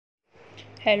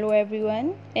Hello everyone.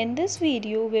 In this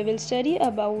video we will study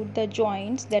about the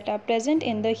joints that are present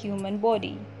in the human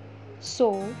body. So,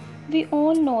 we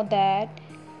all know that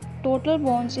total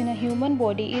bones in a human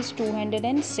body is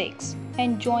 206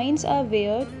 and joints are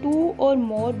where two or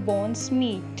more bones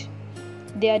meet.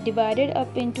 They are divided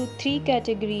up into three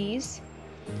categories,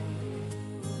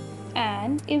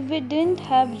 and if we didn't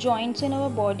have joints in our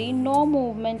body no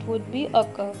movement would be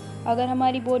occur. अगर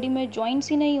हमारी body में joints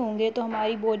ही नहीं होंगे तो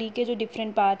हमारी body के जो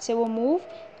different parts है वो मूव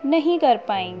नहीं कर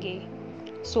पाएंगे.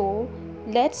 So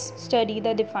let's study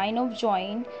the define of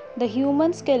joint. The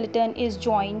human skeleton is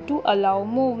joined to allow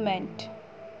movement.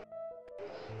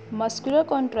 Muscular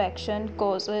contraction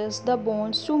causes the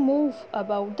bones to move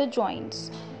about the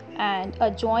joints. And a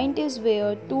joint is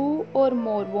where two or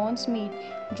more bones meet.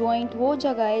 Joint वो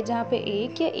जगह है जहाँ पे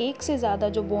एक या एक से ज़्यादा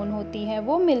जो बोन होती हैं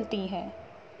वो मिलती हैं.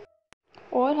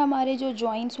 और हमारे जो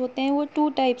जॉइंट्स होते हैं वो टू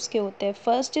टाइप्स के होते हैं.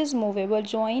 First is movable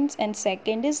joints and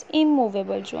second is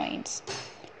immovable joints.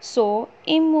 So,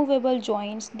 immovable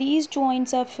joints, these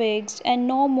joints are fixed and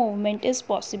no movement is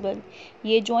possible.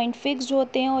 ये joint fixed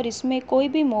होते हैं और इसमें कोई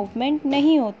भी movement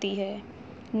नहीं होती है.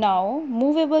 Now,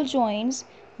 movable joints,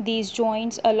 these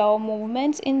joints allow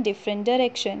movements in different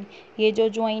direction. ये जो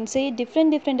joints है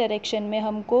different direction में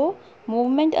हमको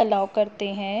movement allow करते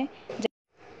हैं,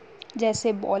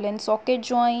 जैसे ball and socket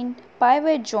joint,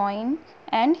 pivot joint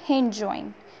and hinge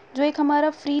joint. जो एक हमारा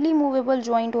फ्रीली मूवेबल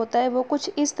जॉइंट होता है वो कुछ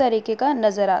इस तरीके का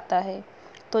नज़र आता है.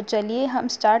 तो चलिए हम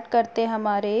स्टार्ट करते हैं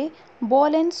हमारे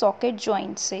बॉल एंड सॉकेट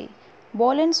जॉइंट से.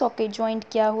 बॉल एंड सॉकेट जॉइंट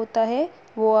क्या होता है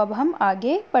वो अब हम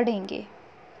आगे पढ़ेंगे.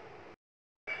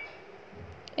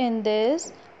 In this,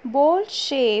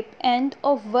 ball-shaped end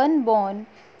of one bone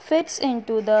fits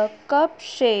into the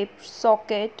cup-shaped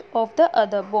socket of the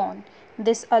other bone.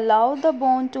 This allows the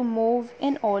bone to move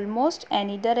in almost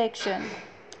any direction.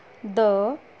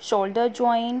 The shoulder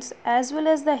joints as well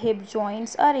as the hip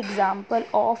joints are example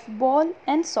of ball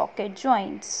and socket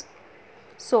joints.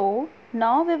 So,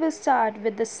 now we will start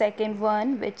with the second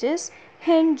one, which is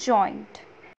hinge joint.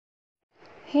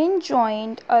 Hinge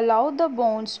joint allow the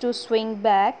bones to swing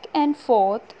back and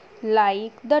forth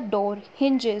like the door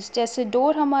hinges. जैसे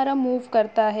door हमारा move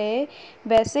करता है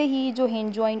वैसे ही जो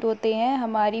hinge joint होते हैं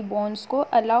हमारी bones को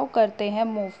अलाउ करते हैं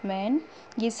मूवमेंट.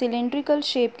 ये सिलेंड्रिकल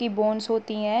शेप की बोन्स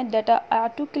होती हैं that are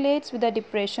articulates with the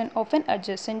depression of N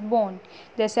adjacent bone.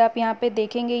 जैसे आप यहाँ पे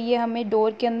देखेंगे ये हमें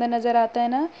डोर के अंदर नज़र आता है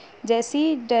ना.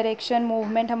 जैसी डायरेक्शन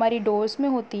मूवमेंट हमारी डोर्स में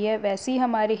होती है वैसी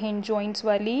हमारी हिंज जॉइंट्स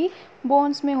वाली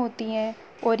बोन्स में होती हैं.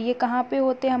 और ये कहाँ पे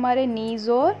होते हैं हमारे नीज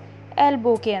और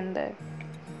एल्बो के अंदर.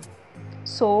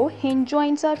 सो hinge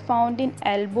joints are found in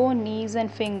elbow, knees and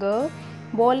finger.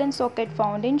 Ball and socket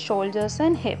found in shoulders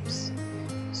and हिप्स.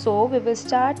 So we will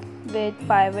start with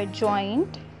pivot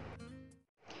joint.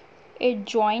 It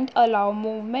joint allow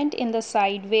movement in the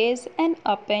sideways and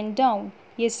up and down.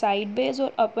 ये sideways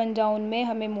और up and down में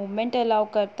हमें movement allow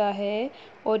करता है.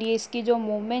 और ये इसकी जो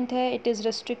मूवमेंट है it is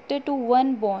restricted to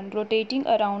one bone rotating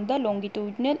around the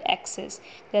longitudinal axis.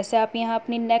 जैसे आप यहाँ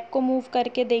अपनी नेक को मूव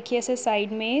करके देखिए ऐसे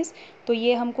साइड में, तो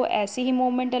ये हमको ऐसी ही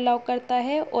मूवमेंट अलाउ करता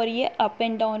है और ये अप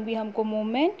एंड डाउन भी हमको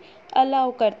मूवमेंट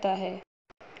अलाउ करता है.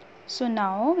 So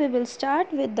now we will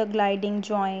start with the gliding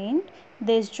joint.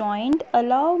 This joint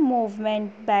allow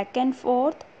movement back and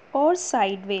forth or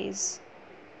sideways.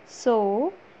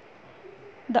 So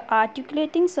the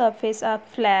articulating surface are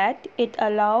flat. It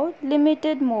allow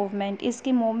limited movement.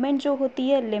 इसकी movement जो होती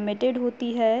है limited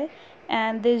होती है.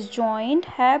 And this joint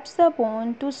helps the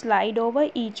bone to slide over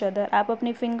each other. आप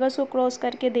अपनी fingers को cross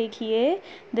करके देखिए.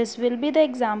 This will be the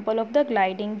example of the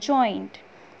gliding joint.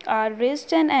 Our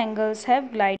wrist and ankles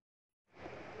have gliding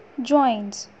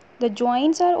joints. The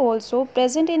joints are also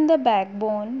present in the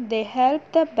backbone. They help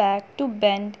the back to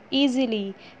bend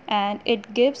easily and it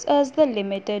gives us the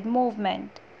limited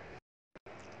movement.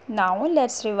 Now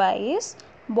let's revise.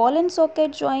 Ball and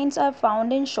socket joints are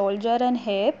found in shoulder and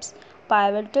hips.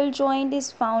 Pivotal joint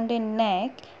is found in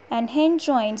neck and hinge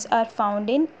joints are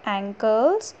found in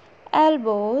ankles,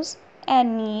 elbows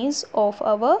and knees of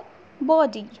our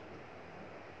body.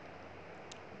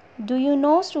 Do you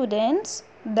know, students,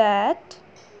 that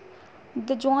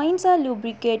the joints are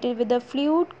lubricated with a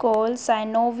fluid called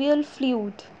synovial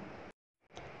fluid.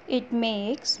 It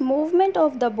makes movement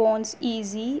of the bones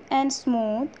easy and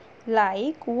smooth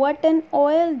like what an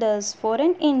oil does for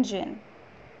an engine.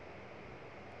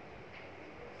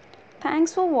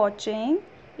 Thanks for watching.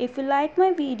 If you like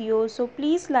my video, so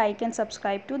please like and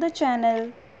subscribe to the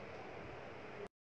channel.